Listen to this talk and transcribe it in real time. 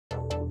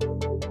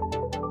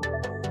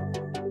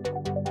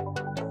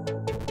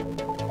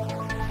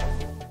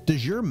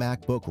Does your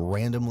MacBook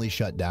randomly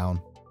shut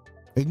down?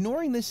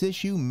 Ignoring this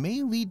issue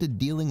may lead to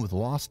dealing with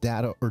lost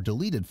data or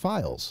deleted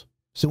files.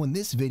 So in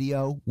this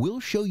video,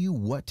 we'll show you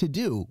what to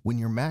do when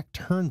your Mac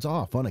turns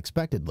off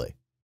unexpectedly.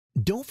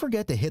 Don't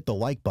forget to hit the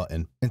like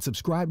button and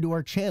subscribe to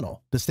our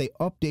channel to stay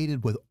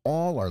updated with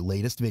all our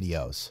latest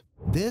videos.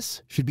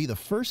 This should be the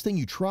first thing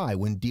you try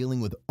when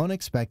dealing with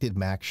unexpected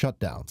Mac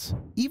shutdowns,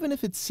 even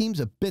if it seems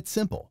a bit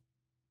simple.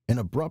 An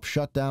abrupt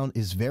shutdown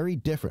is very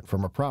different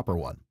from a proper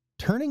one.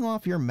 Turning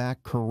off your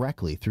Mac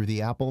correctly through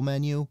the Apple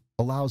menu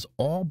allows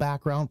all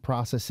background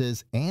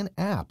processes and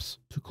apps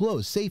to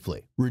close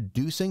safely,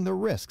 reducing the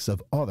risks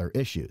of other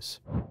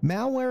issues.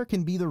 Malware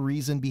can be the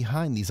reason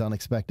behind these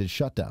unexpected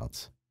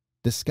shutdowns.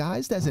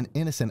 Disguised as an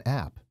innocent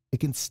app,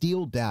 it can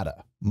steal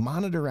data,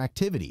 monitor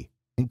activity,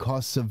 and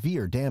cause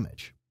severe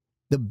damage.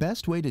 The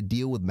best way to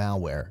deal with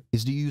malware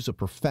is to use a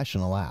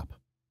professional app.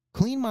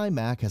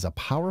 CleanMyMac has a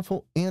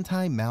powerful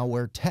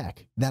anti-malware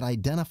tech that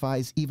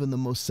identifies even the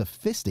most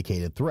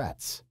sophisticated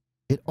threats.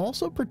 It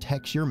also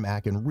protects your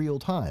Mac in real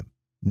time,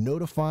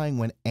 notifying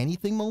when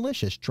anything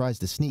malicious tries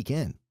to sneak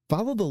in.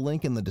 Follow the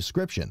link in the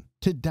description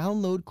to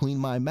download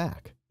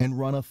CleanMyMac and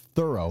run a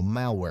thorough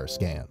malware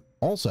scan.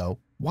 Also,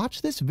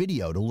 watch this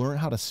video to learn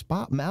how to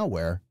spot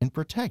malware and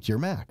protect your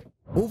Mac.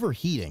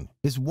 Overheating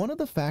is one of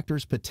the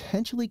factors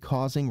potentially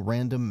causing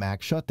random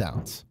Mac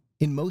shutdowns.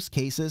 In most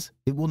cases,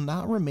 it will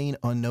not remain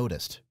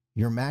unnoticed.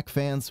 Your Mac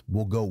fans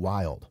will go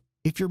wild.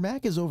 If your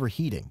Mac is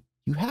overheating,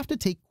 you have to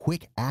take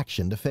quick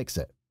action to fix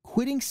it.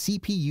 Quitting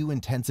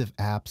CPU-intensive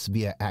apps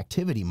via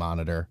Activity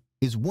Monitor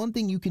is one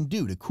thing you can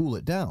do to cool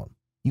it down.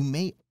 You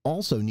may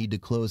also need to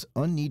close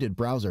unneeded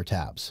browser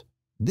tabs.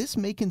 This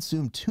may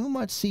consume too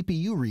much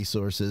CPU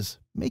resources,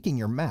 making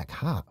your Mac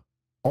hot.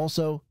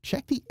 Also,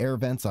 check the air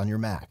vents on your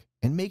Mac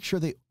and make sure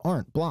they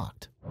aren't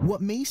blocked.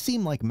 What may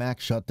seem like Mac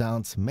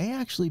shutdowns may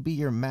actually be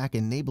your Mac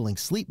enabling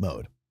sleep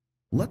mode.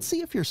 Let's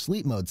see if your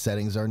sleep mode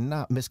settings are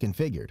not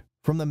misconfigured.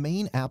 From the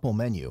main Apple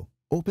menu,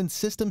 open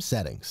System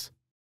Settings.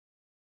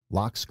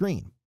 Lock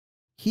Screen.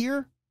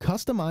 Here,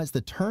 customize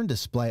the Turn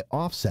Display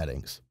Off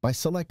settings by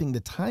selecting the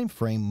time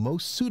frame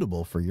most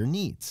suitable for your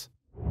needs.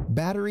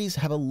 Batteries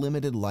have a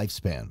limited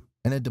lifespan,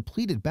 and a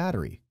depleted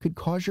battery could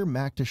cause your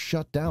Mac to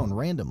shut down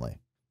randomly.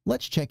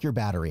 Let's check your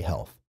battery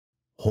health.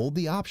 Hold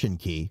the Option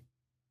key,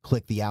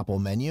 click the Apple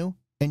menu,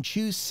 and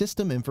choose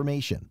System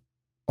Information.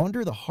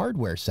 Under the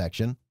Hardware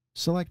section,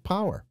 select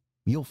Power.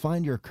 You'll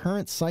find your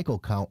current cycle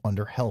count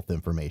under Health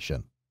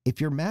Information. If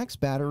your Mac's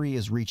battery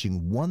is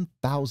reaching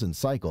 1,000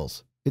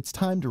 cycles, it's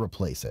time to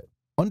replace it.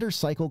 Under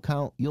Cycle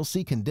Count, you'll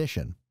see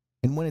Condition,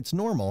 and when it's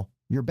normal,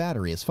 your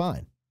battery is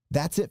fine.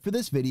 That's it for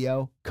this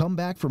video. Come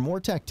back for more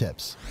tech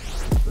tips.